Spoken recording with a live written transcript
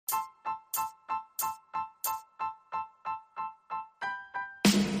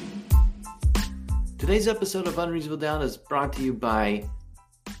Today's episode of Unreasonable Doubt is brought to you by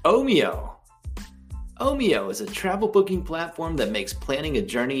Omio. Omio is a travel booking platform that makes planning a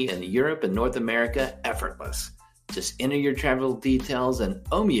journey in Europe and North America effortless. Just enter your travel details and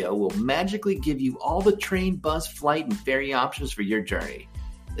Omio will magically give you all the train, bus, flight, and ferry options for your journey.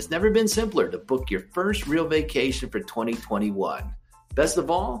 It's never been simpler to book your first real vacation for 2021. Best of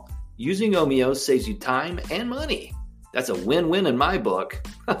all, using Omio saves you time and money. That's a win-win in my book.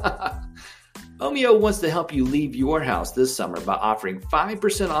 Omio wants to help you leave your house this summer by offering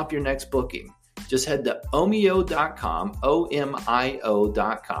 5% off your next booking. Just head to omio.com,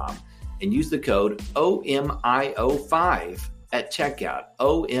 OMIO.com, and use the code OMIO5 at checkout,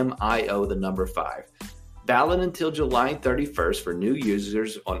 OMIO, the number 5. Valid until July 31st for new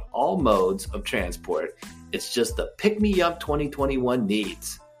users on all modes of transport. It's just the pick-me-up 2021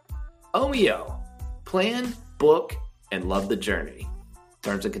 needs. Omio. Plan, book, and love the journey.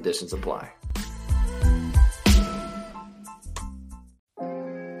 Terms and conditions apply.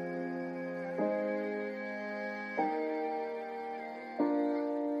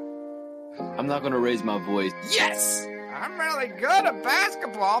 I'm not going to raise my voice. Yes! I'm really good at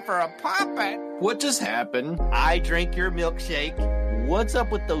basketball for a puppet. What just happened? I drink your milkshake. What's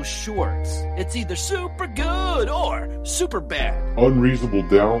up with those shorts? It's either super good or super bad. Unreasonable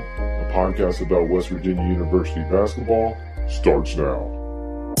Doubt, a podcast about West Virginia University basketball, starts now.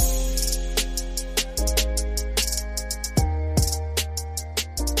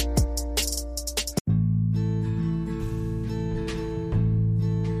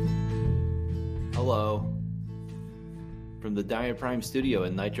 Hello. From the Diaprime Studio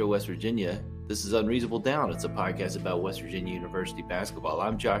in Nitro, West Virginia, this is Unreasonable Doubt. It's a podcast about West Virginia University basketball.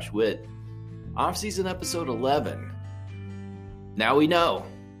 I'm Josh Witt. Off-season episode 11. Now we know,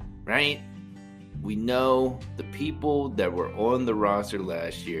 right? We know the people that were on the roster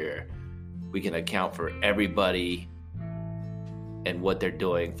last year. We can account for everybody and what they're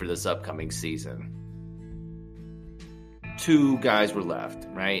doing for this upcoming season. 2 guys were left,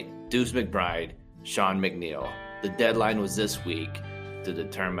 right? Deuce McBride, Sean McNeil. The deadline was this week to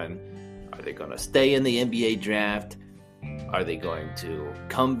determine, are they going to stay in the NBA draft? Are they going to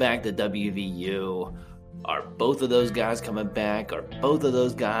come back to WVU? Are both of those guys coming back? Are both of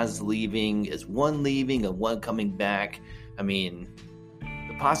those guys leaving? Is one leaving and one coming back? I mean,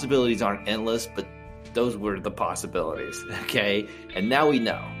 the possibilities aren't endless, but those were the possibilities, okay? And now we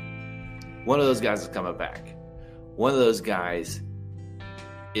know. One of those guys is coming back. One of those guys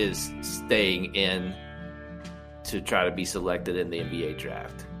is staying in to try to be selected in the NBA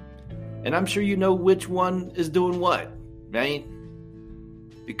draft. And I'm sure you know which one is doing what, right?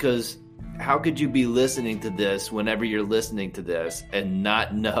 Because how could you be listening to this whenever you're listening to this and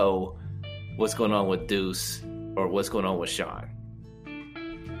not know what's going on with Deuce or what's going on with Sean?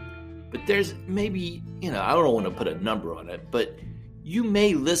 But there's maybe, I don't want to put a number on it, but you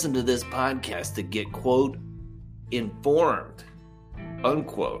may listen to this podcast to get, quote, informed,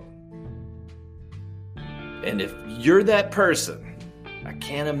 unquote. And if you're that person, I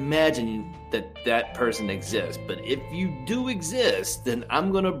can't imagine that person exists. But if you do exist, then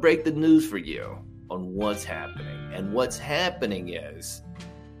I'm going to break the news for you on what's happening. And what's happening is,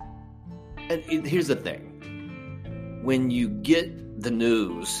 here's the thing. When you get the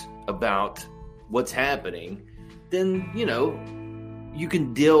news about what's happening, then, you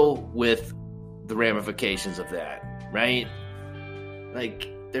can deal with the ramifications of that, right? Like,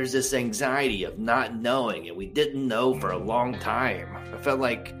 there's this anxiety of not knowing, and we didn't know for a long time. I felt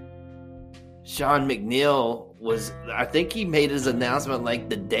like Sean McNeil I think he made his announcement like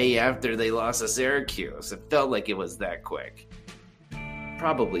the day after they lost to Syracuse. It felt like it was that quick.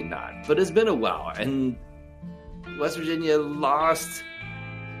 Probably not, but it's been a while, and West Virginia lost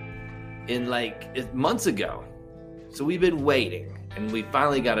in months ago. So we've been waiting, and we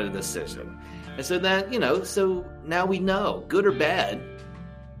finally got a decision. And so that, so now we know, good or bad,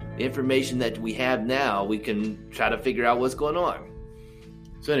 the information that we have now, we can try to figure out what's going on.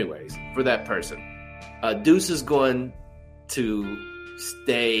 So anyways, for that person, Deuce is going to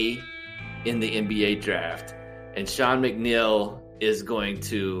stay in the NBA draft, and Sean McNeil is going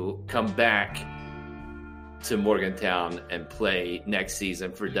to come back to Morgantown and play next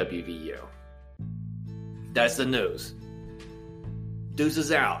season for WVU. That's the news. Deuce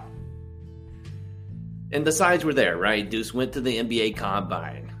is out. And the signs were there, right? Deuce went to the NBA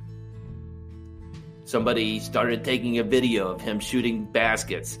Combine. Somebody started taking a video of him shooting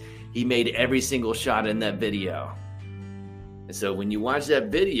baskets. He made every single shot in that video. And so when you watch that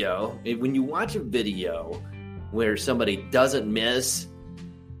video, when you watch a video where somebody doesn't miss,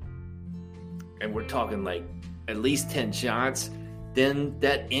 and we're talking like at least 10 shots, then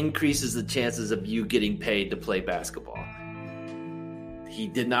that increases the chances of you getting paid to play basketball. He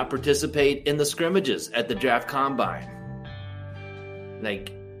did not participate in the scrimmages at the draft combine.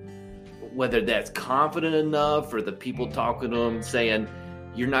 Like, whether that's confident enough or the people talking to him saying,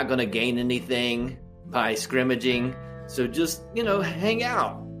 you're not going to gain anything by scrimmaging, so just, hang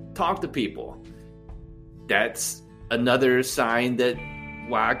out, talk to people. That's another sign that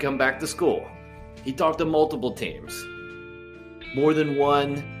why I come back to school. He talked to multiple teams. More than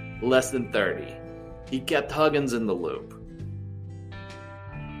one, less than 30. He kept Huggins in the loop.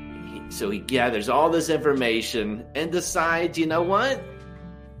 So he gathers all this information and decides, you know what?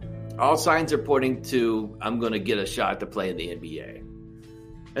 All signs are pointing to I'm going to get a shot to play in the NBA.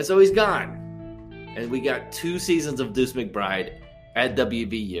 And so he's gone. And we got 2 seasons of Deuce McBride at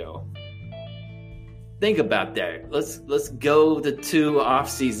WVU. Think about that. Let's go to 2 off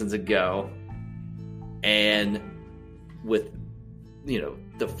seasons ago. And with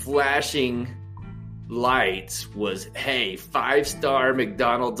the flashing lights was, hey, 5-star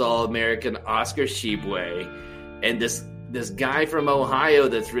McDonald's All-American Oscar Tshiebwe, and this guy from Ohio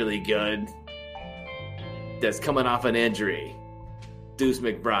that's really good, that's coming off an injury, Deuce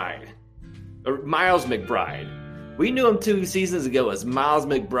McBride, or Miles McBride. We knew him 2 seasons ago as Miles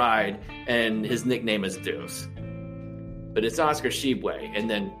McBride, and his nickname is Deuce. But it's Oscar Tshiebwe, and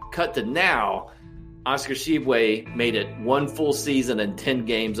then cut to now. Oscar Tshiebwe made it 1 full season and 10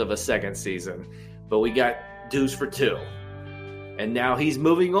 games of a second season. But we got Deuce for 2. And now he's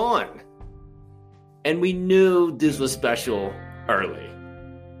moving on. And we knew Deuce was special early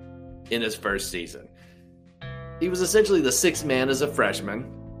in his first season. He was essentially the 6th man as a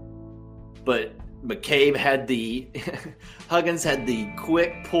freshman. But McCabe had Huggins had the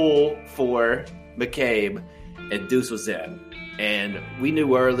quick pull for McCabe. And Deuce was in. And we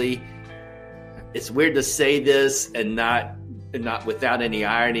knew early. It's weird to say this and not without any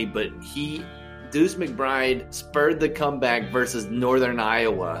irony, but Deuce McBride spurred the comeback versus Northern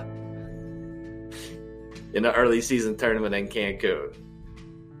Iowa in the early season tournament in Cancun.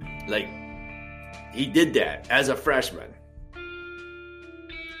 Like, he did that as a freshman.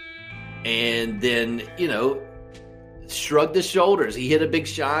 And then, shrugged his shoulders. He hit a big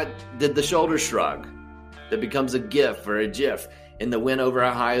shot, did the shoulder shrug. That becomes a gif or a gif. In the win over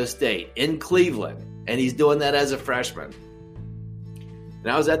Ohio State in Cleveland. And he's doing that as a freshman. And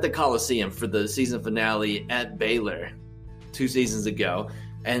I was at the Coliseum for the season finale at Baylor 2 seasons ago.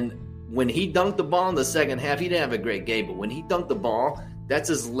 And when he dunked the ball in the second half, he didn't have a great game. But when he dunked the ball, that's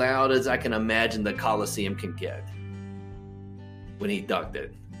as loud as I can imagine the Coliseum can get when he dunked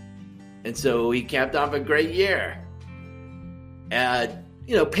it. And so he capped off a great year.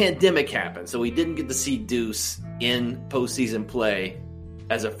 Pandemic happened. So we didn't get to see Deuce in postseason play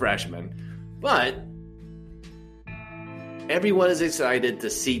as a freshman. But everyone is excited to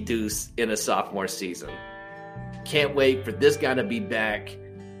see Deuce in a sophomore season. Can't wait for this guy to be back.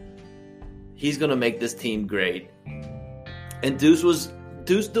 He's going to make this team great. And Deuce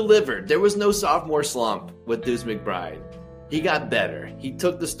delivered. There was no sophomore slump with Deuce McBride. He got better. He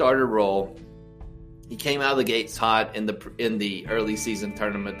took the starter role. He came out of the gates hot in the early season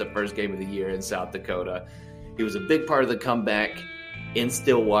tournament, the first game of the year in South Dakota. He was a big part of the comeback in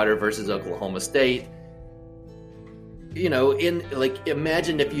Stillwater versus Oklahoma State.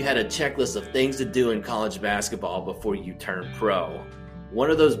 Imagine if you had a checklist of things to do in college basketball before you turn pro.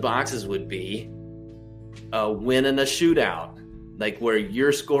 One of those boxes would be a win in a shootout, like where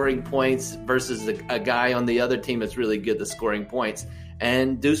you're scoring points versus a guy on the other team that's really good at scoring points.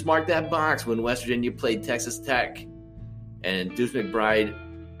 And Deuce marked that box when West Virginia played Texas Tech. And Deuce McBride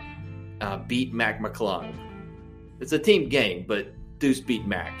beat Mac McClung. It's a team game, but Deuce beat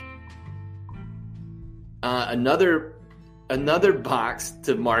Mac. Another box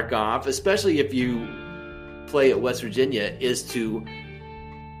to mark off, especially if you play at West Virginia, is to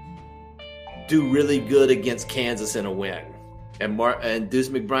do really good against Kansas in a win. And Deuce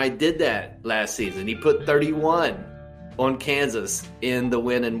McBride did that last season. He put 31 on Kansas in the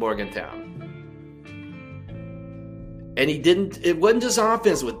win in Morgantown. And it wasn't just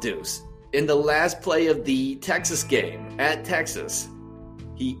offense with Deuce. In the last play of the Texas game at Texas,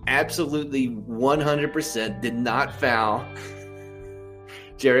 he absolutely 100% did not foul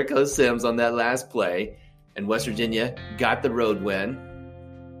Jericho Sims on that last play. And West Virginia got the road win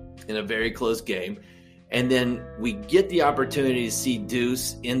in a very close game. And then we get the opportunity to see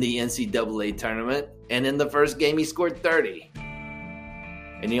Deuce in the NCAA tournament. And in the first game, he scored 30.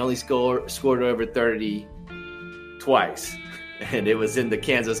 And he only scored over 30 twice. And it was in the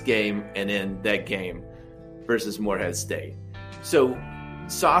Kansas game and in that game versus Morehead State. So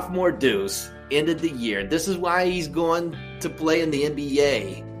sophomore Deuce ended the year. This is why he's going to play in the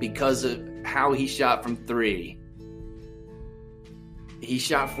NBA because of how he shot from three. He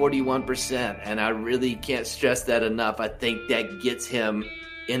shot 41%, and I really can't stress that enough. I think that gets him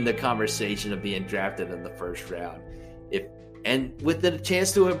in the conversation of being drafted in the first round. And with the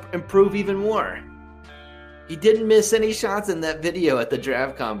chance to improve even more. He didn't miss any shots in that video at the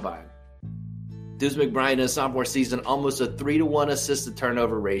draft combine. Deuce McBride in his sophomore season, almost a 3-to-1 assist to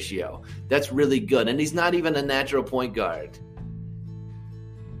turnover ratio. That's really good. And he's not even a natural point guard.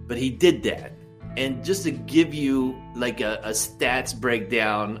 But he did that. And just to give you like a stats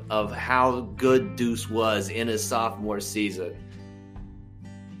breakdown of how good Deuce was in his sophomore season.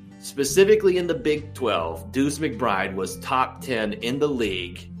 Specifically in the Big 12, Deuce McBride was top 10 in the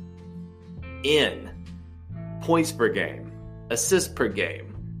league in points per game, assists per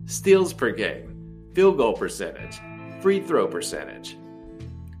game, steals per game, field goal percentage, free throw percentage,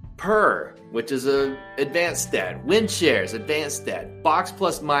 per, which is a advanced stat, win shares, advanced stat, box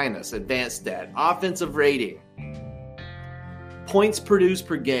plus minus, advanced stat, offensive rating, points produced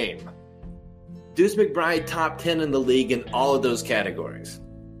per game. Deuce McBride top 10 in the league in all of those categories.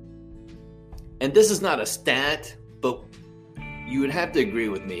 And this is not a stat, but you would have to agree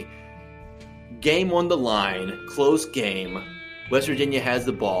with me. Game on the line, close game. West Virginia has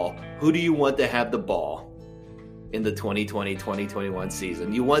the ball. Who do you want to have the ball in the 2020-2021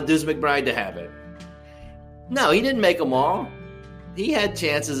 season? You want Deuce McBride to have it. No, he didn't make them all. He had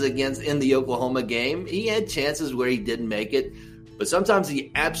chances in the Oklahoma game. He had chances where he didn't make it, but sometimes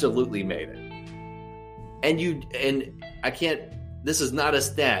he absolutely made it. And I can't, this is not a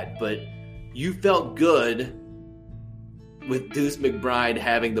stat, but you felt good with Deuce McBride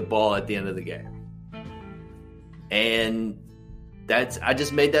having the ball at the end of the game. And I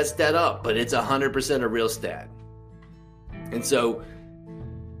just made that stat up, but it's 100% a real stat. And so,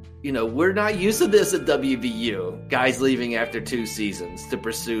 we're not used to this at WVU, guys leaving after 2 seasons to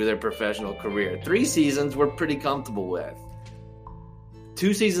pursue their professional career. 3 seasons we're pretty comfortable with.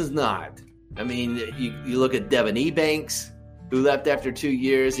 2 seasons not. I mean, you look at Devin Ebanks, who left after 2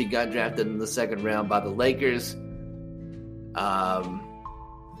 years. He got drafted in the second round by the Lakers.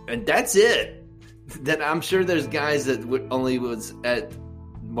 And that's it. Then I'm sure there's guys that only was at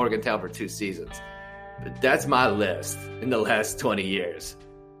Morgantown for 2 seasons. But that's my list in the last 20 years.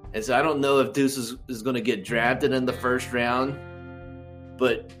 And so I don't know if Deuce is going to get drafted in the first round.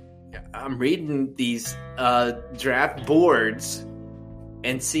 But I'm reading these draft boards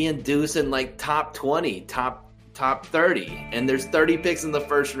and seeing Deuce in like top 20, top 30, and there's 30 picks in the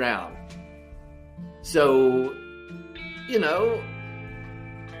first round. So,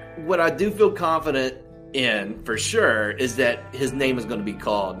 what I do feel confident in for sure is that his name is going to be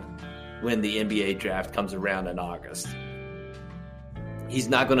called when the NBA draft comes around in August. He's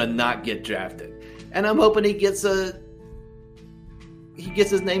not going to not get drafted. And I'm hoping he gets his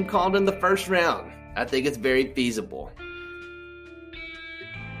name called in the first round. I think it's very feasible.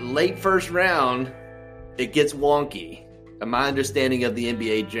 Late first round, it gets wonky. And my understanding of the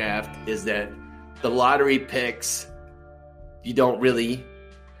NBA draft is that the lottery picks, you don't really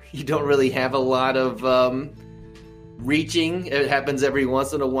have a lot of reaching. It happens every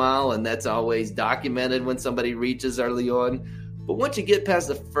once in a while, and that's always documented when somebody reaches early on. But once you get past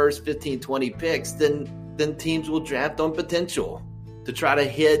the first 15, 20 picks, then teams will draft on potential to try to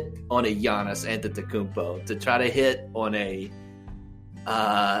hit on a Giannis Antetokounmpo, to try to hit on a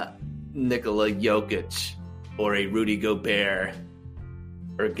Nikola Jokic or a Rudy Gobert,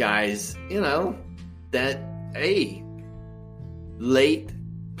 or guys, that, hey, late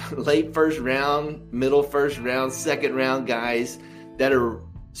first round, middle first round, second round guys that are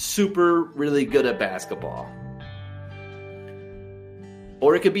super really good at basketball.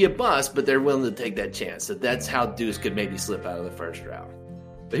 Or it could be a bust, but they're willing to take that chance. So that's how Deuce could maybe slip out of the first round.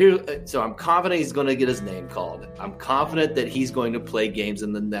 But so I'm confident he's going to get his name called. I'm confident that he's going to play games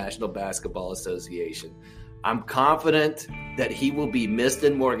in the National Basketball Association. I'm confident that he will be missed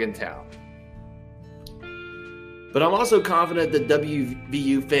in Morgantown. But I'm also confident that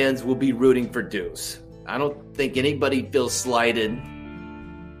WVU fans will be rooting for Deuce. I don't think anybody feels slighted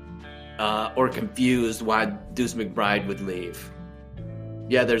or confused why Deuce McBride would leave.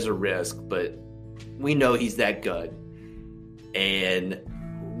 Yeah, there's a risk, but we know he's that good. And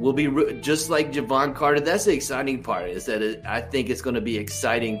we'll be just like Javon Carter. That's the exciting part, is that I think it's going to be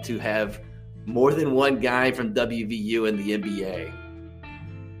exciting to have more than one guy from WVU in the NBA.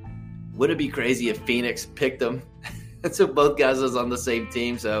 Would it be crazy if Phoenix picked him? So both guys was on the same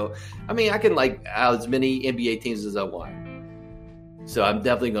team. So, I mean, I can like as many NBA teams as I want. So I'm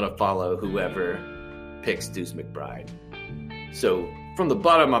definitely going to follow whoever picks Deuce McBride. So from the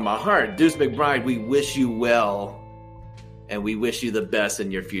bottom of my heart, Deuce McBride, we wish you well and we wish you the best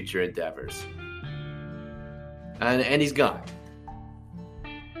in your future endeavors. And he's gone.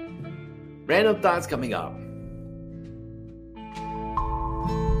 Random thoughts coming up.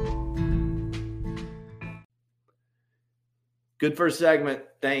 Good first segment.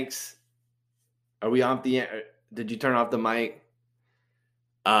 Thanks. Are we off the air? Did you turn off the mic?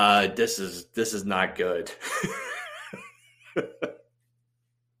 This is not good.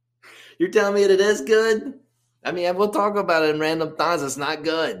 You're telling me that it is good? I mean, we'll talk about it in Random Thoughts. It's not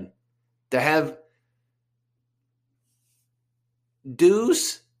good to have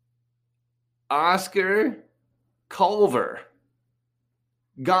Deuce, Oscar, Culver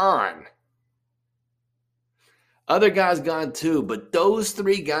gone. Other guys gone too, but those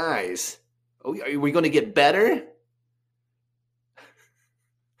three guys, are we going to get better?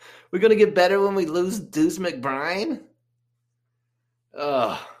 We're going to get better when we lose Deuce McBride?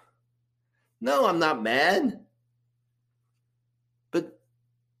 No, I'm not mad. But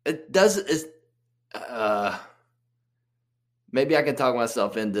it does. Maybe I can talk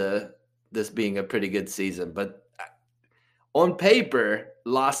myself into this being a pretty good season, but on paper,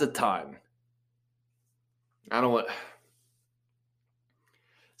 lost a ton.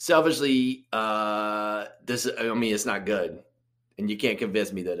 Selfishly, it's not good. And you can't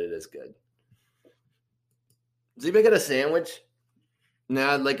convince me that it is good. Does anybody got a sandwich?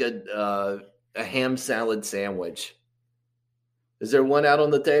 No, like a ham salad sandwich. Is there one out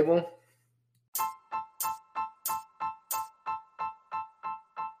on the table?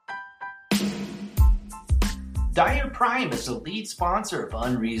 Dyer Prime is the lead sponsor of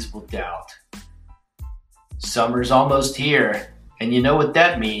Unreasonable Doubt. Summer's almost here, and you know what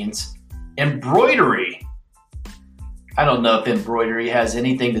that means. Embroidery. I don't know if embroidery has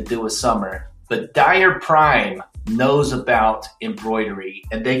anything to do with summer, but Dyer Prime knows about embroidery,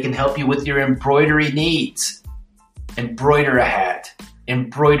 and they can help you with your embroidery needs. Embroider a hat,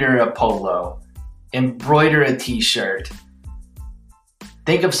 embroider a polo, embroider a t-shirt.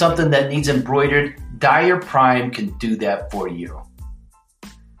 Think of something that needs embroidered. Dyer Prime can do that for you.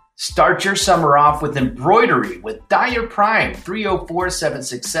 Start your summer off with embroidery with Dyer Prime,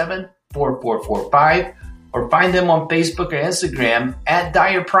 304-767-4445, or find them on Facebook or Instagram at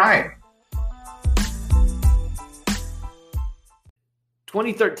Dyer Prime.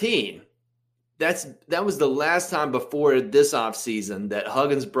 2013. That was the last time before this offseason that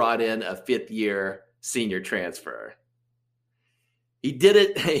Huggins brought in a fifth-year senior transfer. He did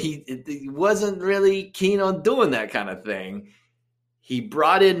it. He wasn't really keen on doing that kind of thing. He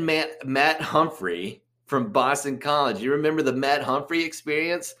brought in Matt Humphrey from Boston College. You remember the Matt Humphrey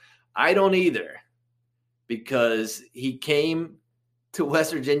experience? I don't either, because he came to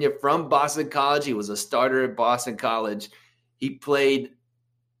West Virginia from Boston College. He was a starter at Boston College. He played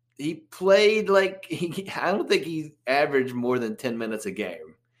like I don't think he averaged more than 10 minutes a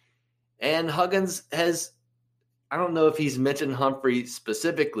game. And Huggins has, I don't know if he's mentioned Humphrey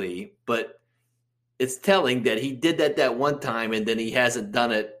specifically, but it's telling that he did that one time and then he hasn't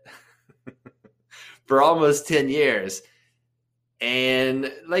done it for almost 10 years.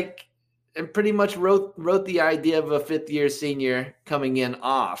 And pretty much wrote the idea of a fifth-year senior coming in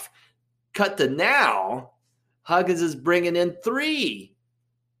off. Cut to now, Huggins is bringing in 3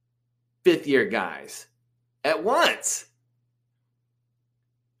 fifth-year guys at once.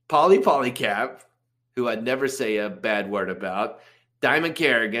 Paulie Polycap, who I'd never say a bad word about, Diamond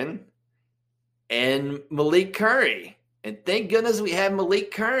Kerrigan, and Malik Curry. And thank goodness we have Malik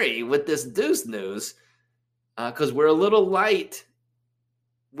Curry with this Deuce news, because we're a little light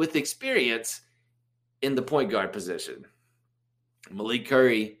with experience in the point guard position. Malik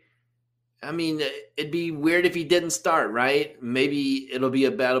Curry, I mean, it'd be weird if he didn't start, right? Maybe it'll be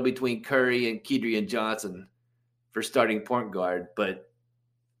a battle between Curry and Kedrian Johnson for starting point guard, but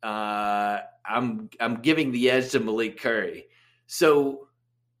I'm giving the edge to Malik Curry. So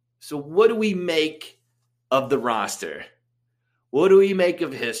what do we make of the roster? What do we make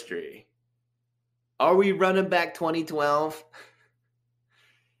of history? Are we running back 2012?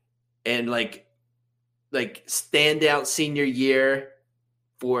 And like standout senior year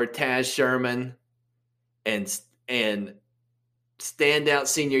for Taz Sherman and standout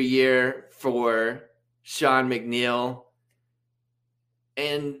senior year for Sean McNeil.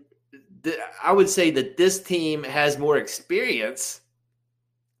 And I would say that this team has more experience,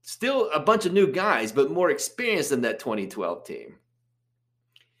 still a bunch of new guys, but more experience than that 2012 team.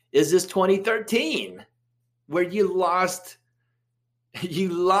 Is this 2013 where you lost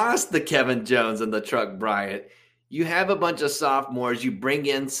the Kevin Jones and the Truck Bryant? You have a bunch of sophomores. You bring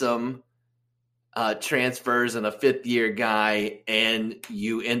in some transfers and a fifth-year guy, and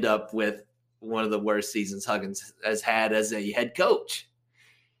you end up with one of the worst seasons Huggins has had as a head coach.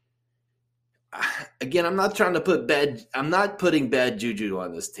 Again, I'm not putting bad juju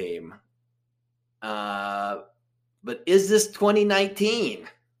on this team. But is this 2019?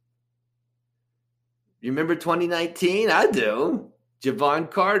 You remember 2019? I do. Javon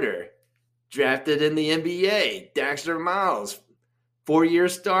Carter, drafted in the NBA. Daxter Miles, 4-year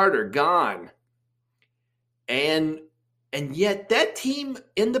starter, gone. And yet that team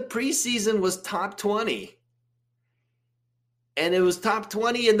in the preseason was top 20. And it was top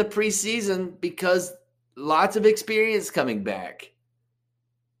 20 in the preseason because lots of experience coming back.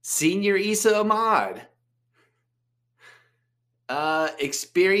 Senior Issa Ahmad.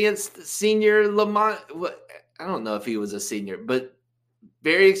 Experienced senior Lamont. I don't know if he was a senior, but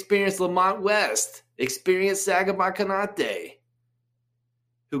very experienced Lamont West. Experienced Sagaba Konate,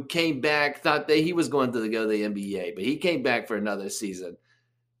 who came back, thought that he was going to go to the NBA, but he came back for another season.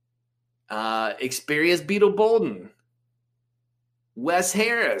 Experienced Beetle Bolden. Wes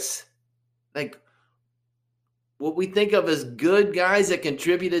Harris. Like, what we think of as good guys that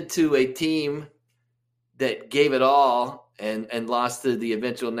contributed to a team that gave it all and lost to the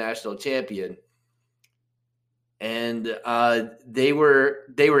eventual national champion. And they were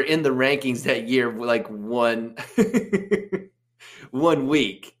in the rankings that year, like one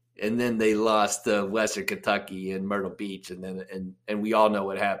week, and then they lost to Western Kentucky and Myrtle Beach, and we all know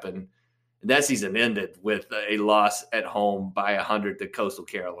what happened. And that season ended with a loss at home by 100 to Coastal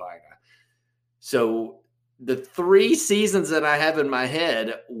Carolina. So the 3 seasons that I have in my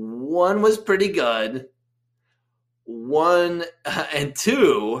head, one was pretty good. 1 and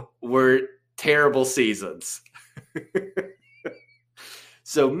 2 were terrible seasons.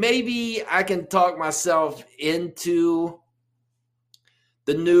 So maybe I can talk myself into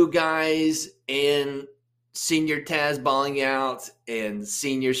the new guys and senior Taz balling out and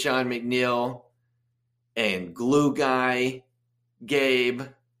senior Sean McNeil and glue guy Gabe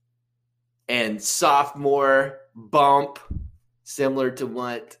and sophomore bump, similar to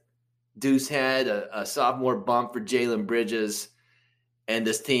what Deuce had, a sophomore bump for Jalen Bridges, and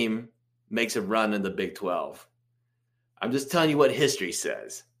this team makes a run in the Big 12. I'm just telling you what history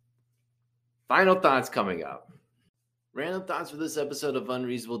says. Final thoughts coming up. Random thoughts for this episode of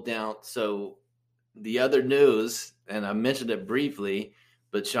Unreasonable Doubt. So the other news, and I mentioned it briefly,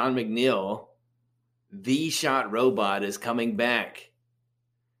 but Sean McNeil, the shot robot, is coming back.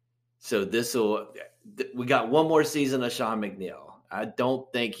 So we got one more season of Sean McNeil. I don't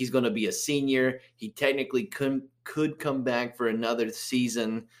think he's going to be a senior. He technically could come back for another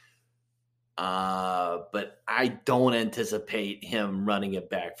season. But I don't anticipate him running it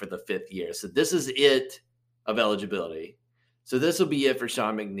back for the 5th year. So this is it of eligibility. So this will be it for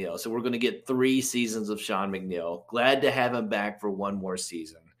Sean McNeil. So we're going to get 3 seasons of Sean McNeil. Glad to have him back for one more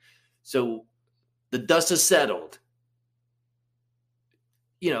season. So the dust has settled.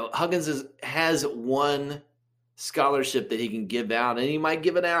 You know, Huggins has one scholarship that he can give out, and he might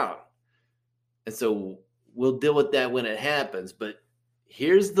give it out. And so we'll deal with that when it happens. But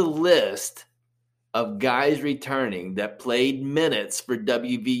here's the list of guys returning that played minutes for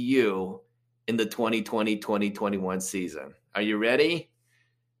WVU in the 2020-2021 season. Are you ready?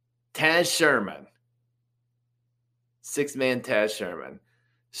 Taz Sherman. 6-man Taz Sherman.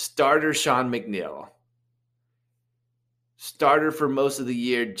 Starter Sean McNeil. Starter for most of the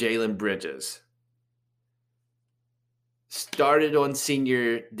year, Jalen Bridges. Started on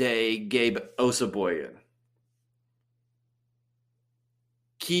senior day, Gabe Osaboyan.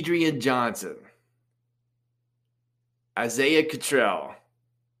 Kedrian Johnson. Isaiah Cottrell,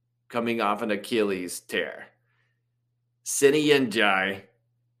 coming off an Achilles tear. Sini Yenjai,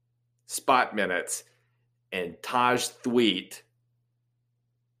 spot minutes. And Taj Thweet,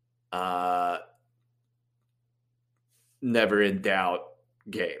 never in doubt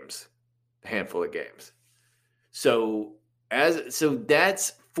games. A handful of games. So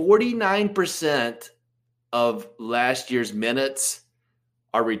that's 49% of last year's minutes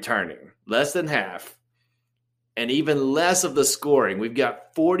are returning. Less than half. And even less of the scoring. We've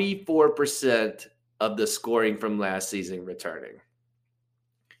got 44% of the scoring from last season returning.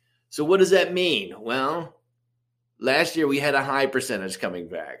 So what does that mean? Well, last year we had a high percentage coming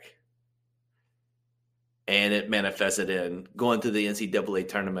back. And it manifested in going to the NCAA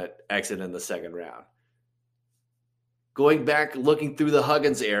tournament, exit in the 2nd round. Going back, looking through the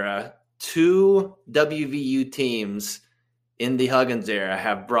Huggins era, 2 WVU teams in the Huggins era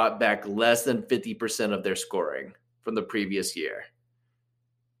have brought back less than 50% of their scoring from the previous year.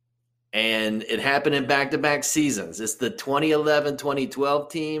 And it happened in back-to-back seasons. It's the 2011-2012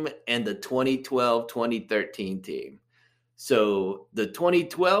 team and the 2012-2013 team. So the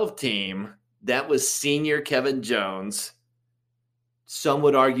 2012 team That was senior Kevin Jones. Some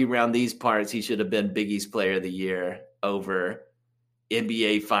would argue around these parts he should have been Big East Player of the Year over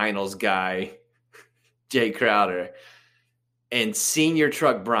NBA Finals guy Jay Crowder, and senior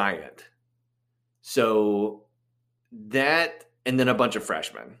Truck Bryant. So that, and then a bunch of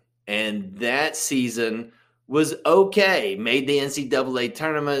freshmen. And that season was okay. Made the NCAA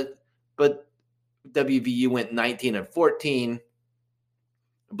tournament, but WVU went 19-14. I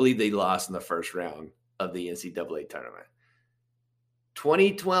believe they lost in the first round of the NCAA tournament.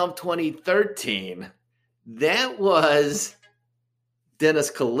 2012-2013, that was Dennis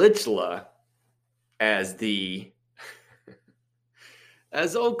Kalichla as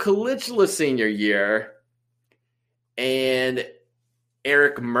old Kalichla senior year, and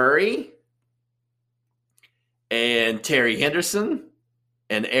Eric Murray and Terry Henderson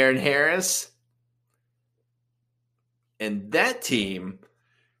and Aaron Harris. And that team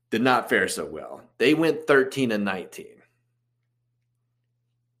did not fare so well. They went 13-19.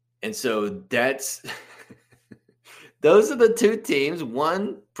 And so that's those are the two teams.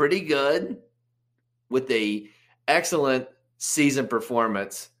 One pretty good with a excellent season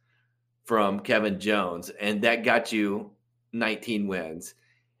performance from Kevin Jones, and that got you 19 wins.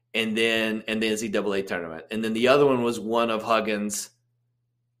 And then the NCAA tournament. And then the other one was one of Huggins'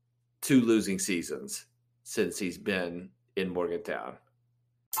 2 losing seasons since he's been in Morgantown.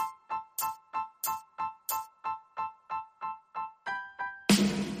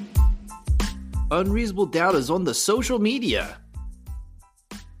 Unreasonable Doubt is on the social media.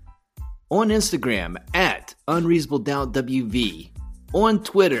 On Instagram at UnreasonableDoubtWV. On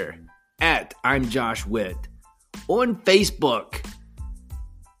Twitter at I'm Josh Witt. On Facebook,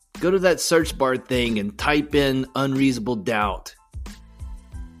 go to that search bar thing and type in Unreasonable Doubt.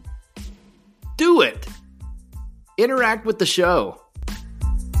 Do it. Interact with the show.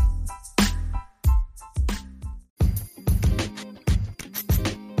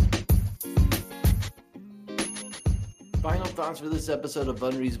 Final thoughts for this episode of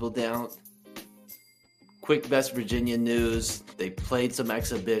Unreasonable Doubt. Quick West Virginia news. They played some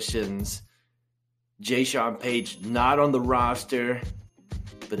exhibitions. Jay-Sean Page not on the roster,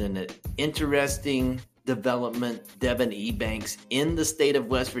 but in an interesting development, Devin Ebanks in the state of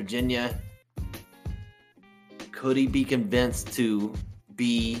West Virginia. Could he be convinced to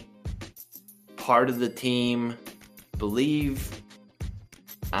be part of the team?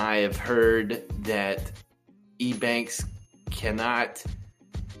 I have heard that Ebanks cannot.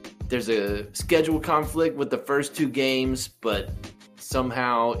 There's a schedule conflict with the first 2 games, but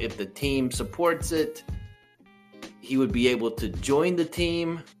somehow if the team supports it, he would be able to join the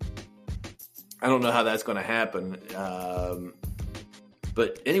team. I don't know how that's going to happen.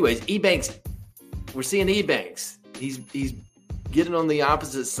 But anyways, Ebanks, we're seeing Ebanks. He's getting on the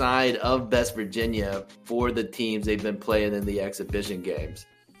opposite side of West Virginia for the teams they've been playing in the exhibition games.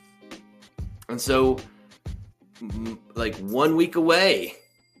 And so, like 1 week away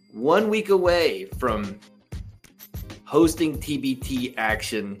from hosting TBT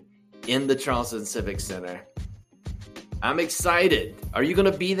action in the Charleston Civic Center. I'm excited. Are you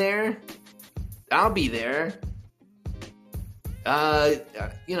going to be there? I'll be there.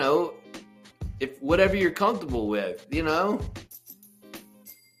 If whatever you're comfortable with, you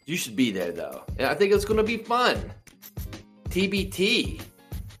should be there though. And I think it's going to be fun. TBT.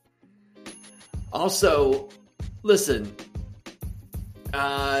 Also, listen,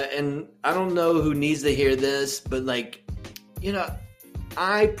 and I don't know who needs to hear this, but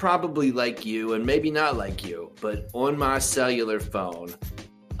I probably like you and maybe not like you, but on my cellular phone,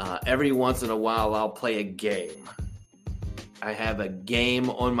 every once in a while I'll play a game. I have a game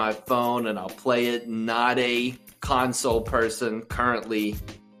on my phone and I'll play it. Not a console person currently.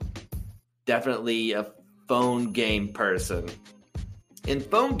 Definitely a phone game person. In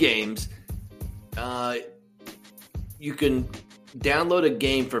phone games, you can download a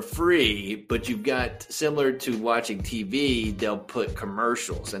game for free, but you've got, similar to watching TV, they'll put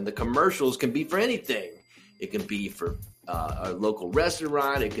commercials, and the commercials can be for anything. It can be for a local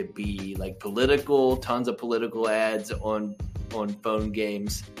restaurant. It could be like political, tons of political ads on phone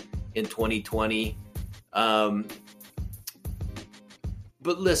games in 2020. But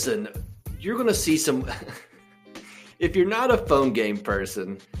listen, you're going to see some, if you're not a phone game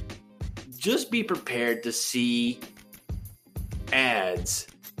person, just be prepared to see ads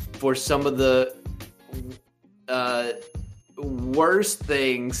for some of the worst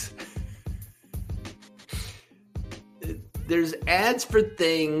things. There's ads for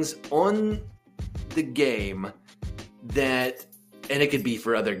things on the game that, and it could be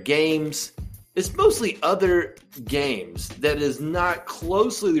for other games, It's mostly other games that is not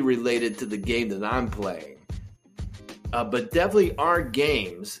closely related to the game that I'm playing. But definitely are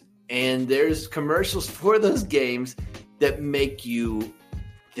games, and there's commercials for those games that make you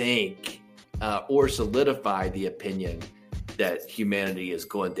think or solidify the opinion that humanity is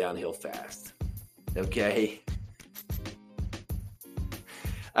going downhill fast. Okay?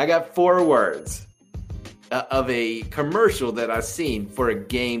 I got 4 words of a commercial that I've seen for a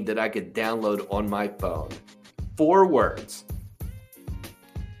game that I could download on my phone. 4 words.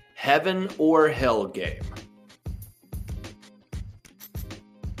 Heaven or Hell game.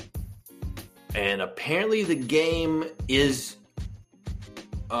 And apparently the game is,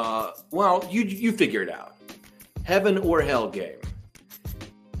 you figure it out. Heaven or Hell game.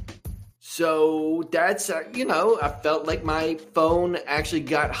 So that's, I felt like my phone actually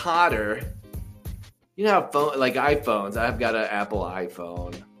got hotter. You know how like iPhones, I've got an Apple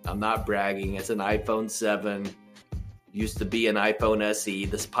iPhone. I'm not bragging. It's an iPhone 7. Used to be an iPhone SE.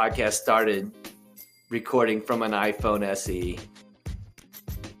 This podcast started recording from an iPhone SE.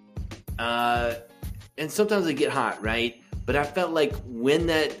 And sometimes they get hot, right? But I felt like when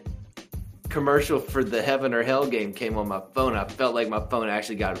that commercial for the Heaven or Hell game came on my phone, I felt like my phone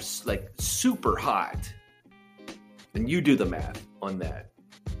actually got like super hot. And you do the math on that.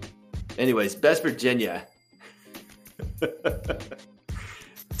 Anyways, Best Virginia.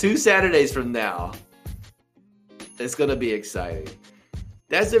 2 Saturdays from now. It's going to be exciting.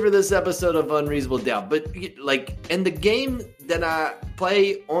 That's it for this episode of Unreasonable Doubt. But in the game that I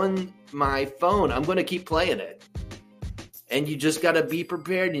play on my phone, I'm going to keep playing it. And you just got to be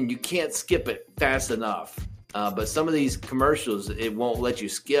prepared, and you can't skip it fast enough. But some of these commercials, it won't let you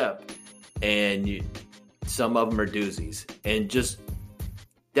skip. And some of them are doozies. And just,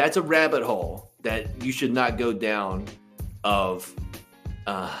 that's a rabbit hole that you should not go down of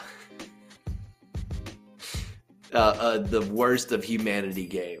the worst of humanity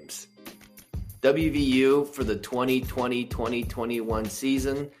games. WVU for the 2020-2021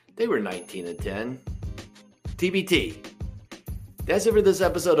 season, they were 19-10. TBT. That's it for this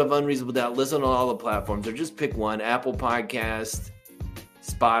episode of Unreasonable Doubt. Listen on all the platforms, or just pick one. Apple Podcast,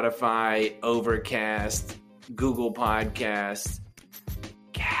 Spotify, Overcast, Google Podcast,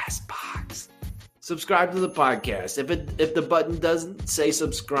 Castbox. Subscribe to the podcast. If the button doesn't say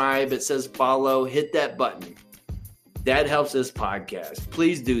subscribe, it says follow, hit that button. That helps this podcast.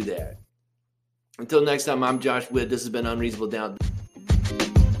 Please do that. Until next time, I'm Josh Witt. This has been Unreasonable Doubt.